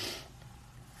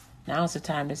 Now's the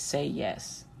time to say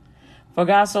yes. For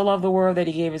God so loved the world that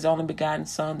he gave his only begotten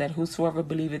Son, that whosoever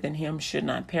believeth in him should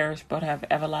not perish, but have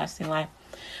everlasting life.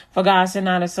 For God sent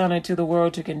not his Son into the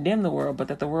world to condemn the world, but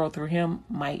that the world through him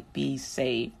might be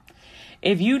saved.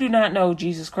 If you do not know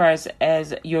Jesus Christ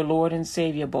as your Lord and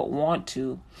Savior, but want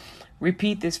to,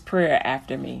 repeat this prayer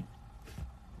after me.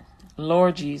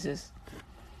 Lord Jesus,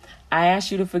 I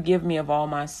ask you to forgive me of all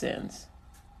my sins.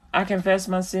 I confess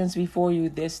my sins before you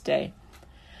this day.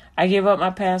 I give up my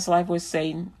past life with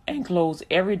Satan and close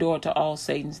every door to all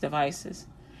Satan's devices.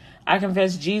 I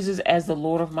confess Jesus as the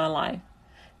Lord of my life.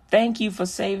 Thank you for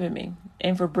saving me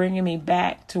and for bringing me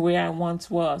back to where I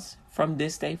once was from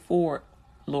this day forward,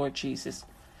 Lord Jesus.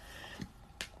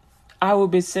 I will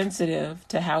be sensitive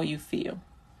to how you feel.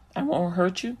 I won't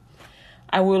hurt you.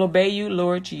 I will obey you,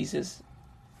 Lord Jesus.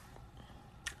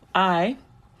 I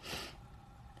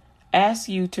ask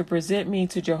you to present me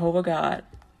to Jehovah God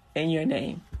in your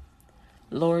name.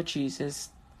 Lord Jesus,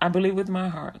 I believe with my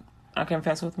heart, I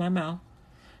confess with my mouth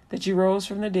that you rose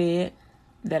from the dead,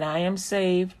 that I am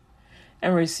saved,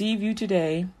 and receive you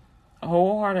today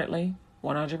wholeheartedly,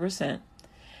 100%.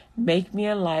 Make me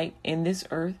a light in this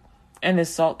earth and the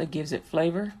salt that gives it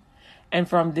flavor. And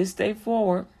from this day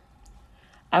forward,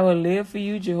 I will live for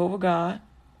you, Jehovah God,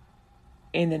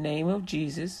 in the name of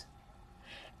Jesus,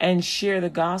 and share the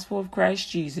gospel of Christ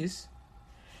Jesus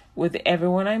with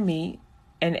everyone I meet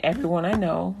and everyone I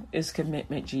know is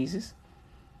commitment, Jesus.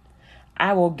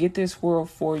 I will get this world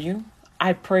for you.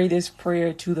 I pray this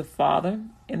prayer to the Father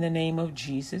in the name of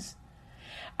Jesus.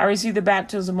 I receive the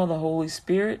baptism of the Holy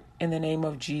Spirit in the name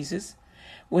of Jesus,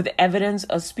 with evidence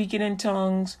of speaking in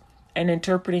tongues and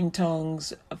interpreting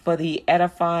tongues for the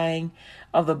edifying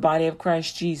of the body of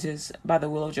Christ Jesus by the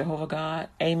will of Jehovah God.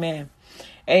 Amen.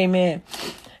 Amen.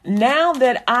 Now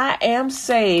that I am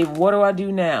saved, what do I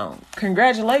do now?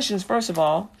 Congratulations, first of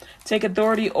all. Take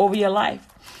authority over your life.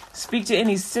 Speak to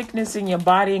any sickness in your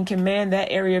body and command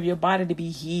that area of your body to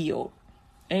be healed.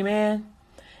 Amen.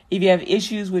 If you have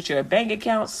issues with your bank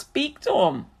account, speak to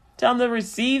them. Tell them to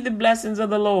receive the blessings of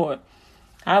the Lord.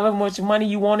 However much money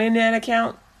you want in that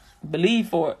account, believe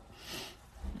for it.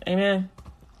 Amen.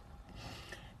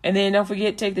 And then don't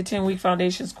forget, take the 10-week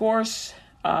foundations course.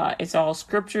 It's all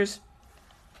scriptures.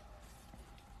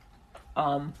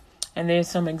 And there's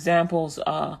some examples.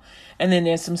 And then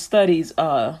there's some studies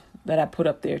that I put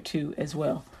up there too as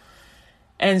well.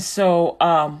 And so,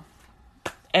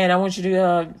 And I want you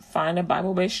to find a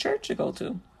Bible-based church to go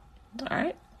to. All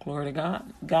right. Glory to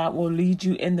God. God will lead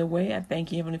you in the way. I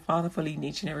thank you, Heavenly Father, for leading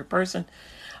each and every person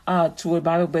to a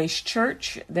Bible-based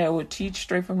church that will teach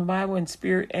straight from the Bible in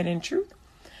spirit and in truth.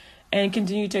 And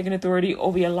continue taking authority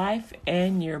over your life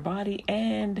and your body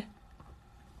and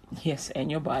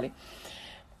your body.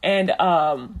 And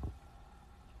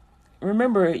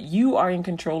remember, you are in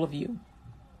control of you.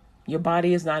 Your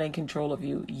body is not in control of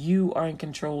you. You are in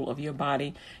control of your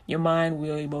body, your mind,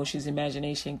 will, emotions,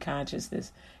 imagination,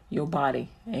 consciousness, your body.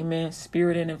 Amen.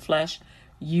 Spirit and in flesh,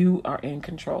 you are in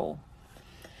control.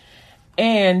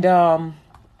 And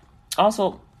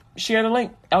also share the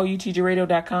link,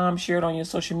 lutgradio.com. Share it on your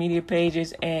social media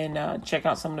pages and check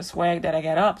out some of the swag that I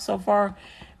got up so far.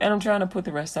 And I'm trying to put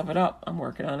the rest of it up. I'm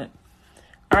working on it.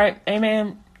 All right.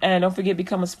 Amen. And don't forget,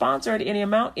 become a sponsor at any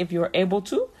amount if you're able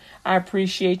to. I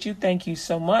appreciate you. Thank you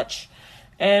so much.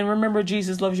 And remember,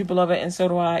 Jesus loves you, beloved, and so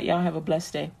do I. Y'all have a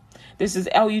blessed day. This is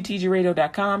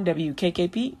lutgradio.com,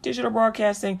 WKKP, digital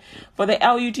broadcasting for the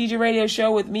LUTG Radio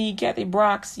Show with me, Kathy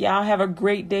Brooks. Y'all have a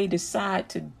great day. Decide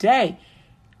today.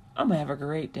 I'm going to have a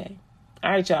great day.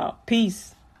 All right, y'all.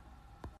 Peace.